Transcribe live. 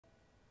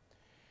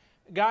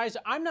Guys,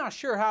 I'm not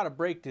sure how to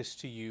break this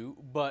to you,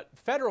 but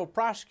federal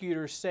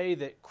prosecutors say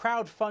that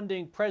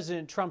crowdfunding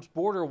President Trump's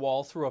border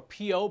wall through a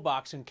P.O.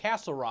 box in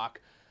Castle Rock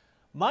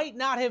might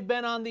not have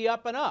been on the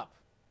up and up.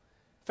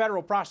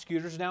 Federal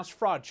prosecutors announced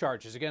fraud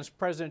charges against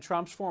President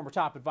Trump's former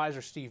top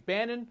advisor Steve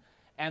Bannon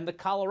and the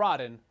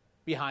Coloradan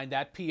behind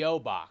that P.O.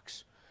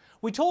 box.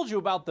 We told you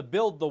about the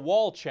Build the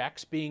Wall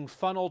checks being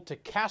funneled to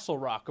Castle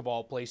Rock, of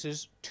all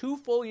places, 2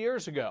 full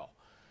years ago.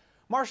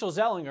 Marshall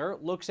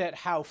Zellinger looks at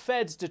how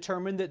feds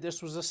determined that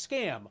this was a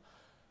scam,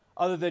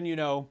 other than,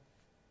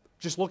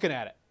 just looking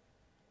at it.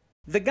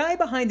 The guy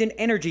behind an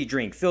energy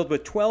drink filled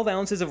with 12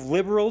 ounces of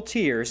liberal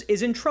tears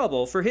is in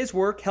trouble for his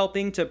work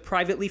helping to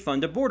privately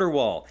fund a border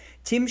wall.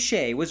 Tim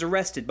Shea was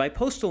arrested by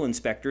postal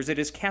inspectors at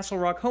his Castle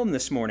Rock home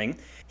this morning.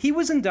 He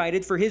was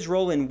indicted for his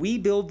role in We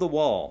Build the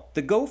Wall,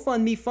 the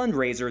GoFundMe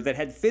fundraiser that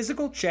had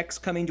physical checks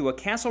coming to a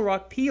Castle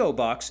Rock P.O.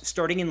 box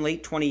starting in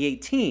late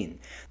 2018.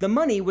 The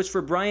money was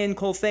for Brian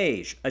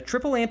Colfage, a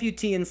triple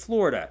amputee in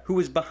Florida who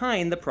was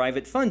behind the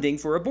private funding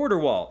for a border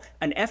wall,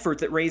 an effort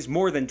that raised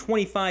more than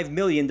 $25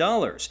 million.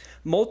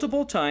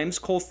 Multiple times,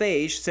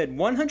 Colfage said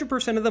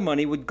 100% of the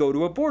money would go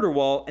to a border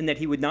wall and that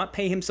he would not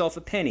pay himself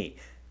a penny.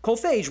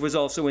 Colfage was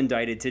also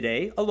indicted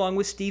today, along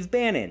with Steve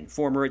Bannon,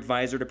 former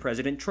advisor to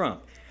President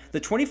Trump.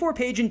 The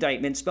 24-page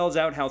indictment spells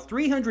out how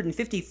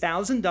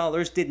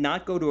 $350,000 did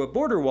not go to a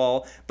border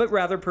wall, but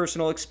rather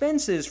personal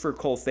expenses for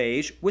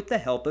Colfage with the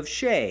help of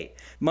Shea.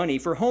 Money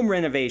for home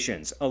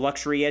renovations, a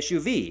luxury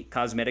SUV,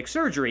 cosmetic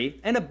surgery,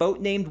 and a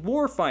boat named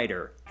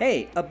Warfighter.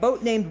 Hey, a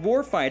boat named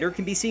Warfighter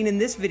can be seen in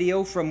this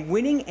video from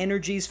Winning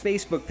Energy's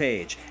Facebook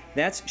page.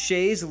 That's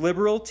Shea's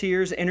Liberal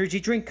Tears Energy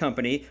Drink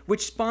Company,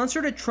 which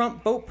sponsored a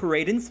Trump boat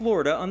parade in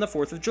Florida on the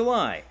 4th of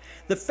July.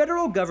 The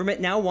federal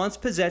government now wants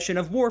possession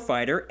of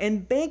Warfighter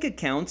and bank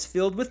accounts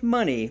filled with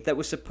money that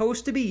was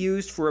supposed to be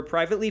used for a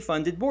privately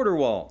funded border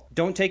wall.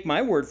 Don't take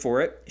my word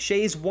for it.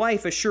 Shea's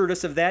wife assured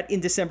us of that in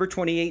December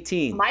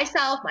 2018.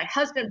 Myself, my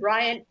husband,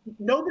 Brian,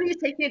 nobody is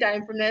taking a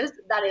dime from this.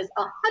 That is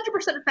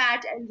 100%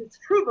 fact, and it's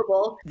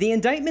provable. The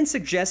indictment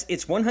suggests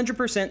it's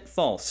 100%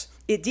 false.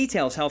 It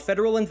details how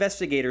federal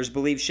investigators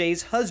believe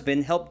Shea's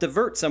husband helped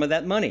divert some of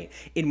that money.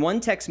 In one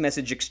text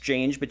message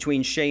exchange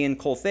between Shea and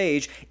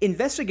Colfage,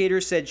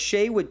 investigators said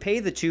Shea would pay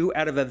the two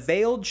out of a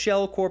veiled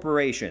shell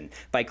corporation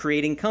by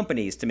creating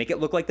companies to make it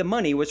look like the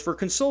money was for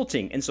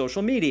consulting and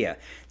social media.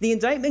 The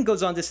indictment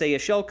goes on to say a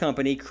shell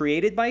company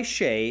created by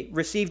Shea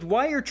received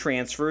wire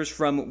transfers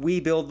from We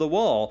Build the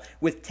Wall,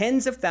 with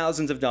tens of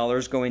thousands of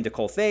dollars going to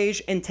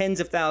Colfage and tens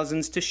of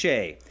thousands to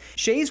Shea.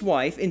 Shea's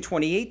wife in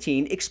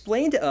 2018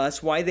 explained to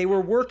us why they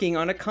were working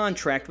on a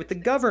contract with the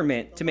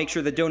government to make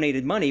sure the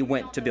donated money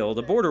went to build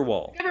a border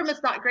wall. The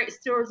government's not great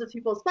stewards of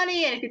people's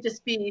money, and it could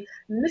just be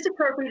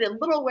misappropriated in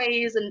little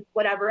ways and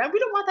whatever. And we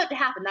don't want that to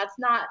happen. That's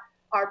not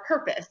our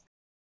purpose.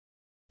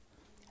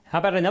 How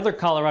about another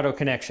Colorado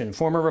connection?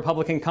 Former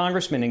Republican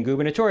Congressman and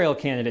gubernatorial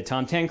candidate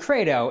Tom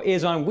Tancredo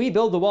is on We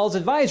Build the Wall's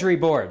advisory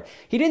board.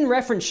 He didn't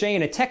reference Shea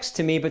in a text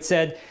to me, but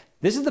said,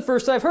 "This is the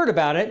first I've heard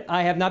about it.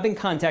 I have not been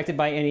contacted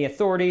by any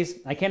authorities.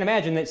 I can't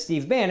imagine that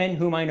Steve Bannon,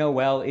 whom I know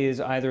well,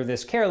 is either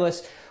this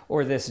careless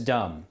or this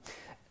dumb."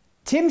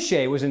 Tim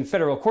Shea was in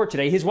federal court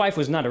today. His wife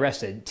was not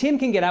arrested. Tim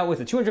can get out with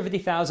a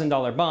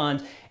 $250,000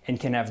 bond and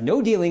can have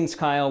no dealings,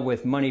 Kyle,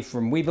 with money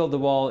from We Build the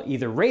Wall,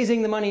 either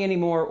raising the money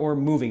anymore or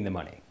moving the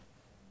money.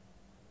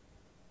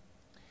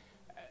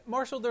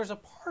 Marshall, there's a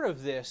part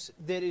of this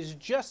that is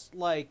just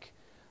like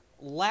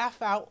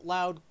laugh out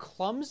loud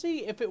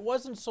clumsy if it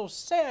wasn't so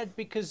sad,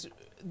 because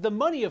the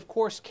money, of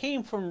course,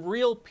 came from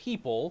real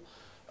people.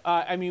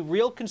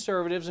 Real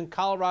conservatives in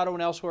Colorado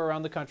and elsewhere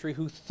around the country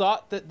who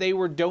thought that they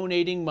were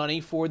donating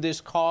money for this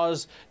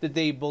cause that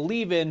they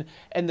believe in,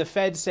 and the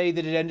feds say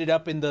that it ended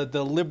up in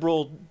the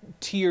liberal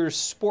tears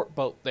sport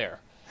boat there.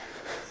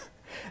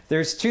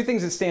 There's two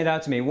things that stand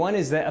out to me. One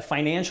is that a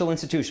financial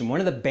institution,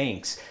 one of the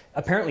banks,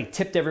 apparently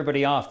tipped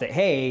everybody off that,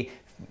 hey,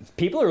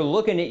 people are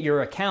looking at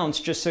your accounts,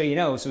 just so you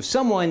know. So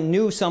someone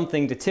knew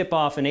something to tip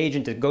off an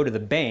agent to go to the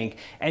bank.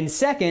 And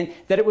second,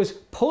 that it was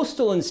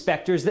postal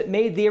inspectors that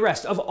made the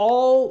arrest. Of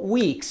all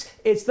weeks,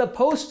 it's the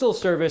Postal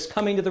Service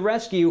coming to the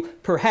rescue,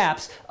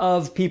 perhaps,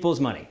 of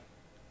people's money.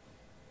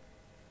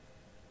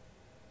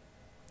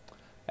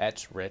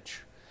 That's rich.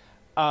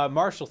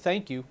 Marshall,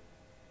 thank you.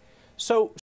 So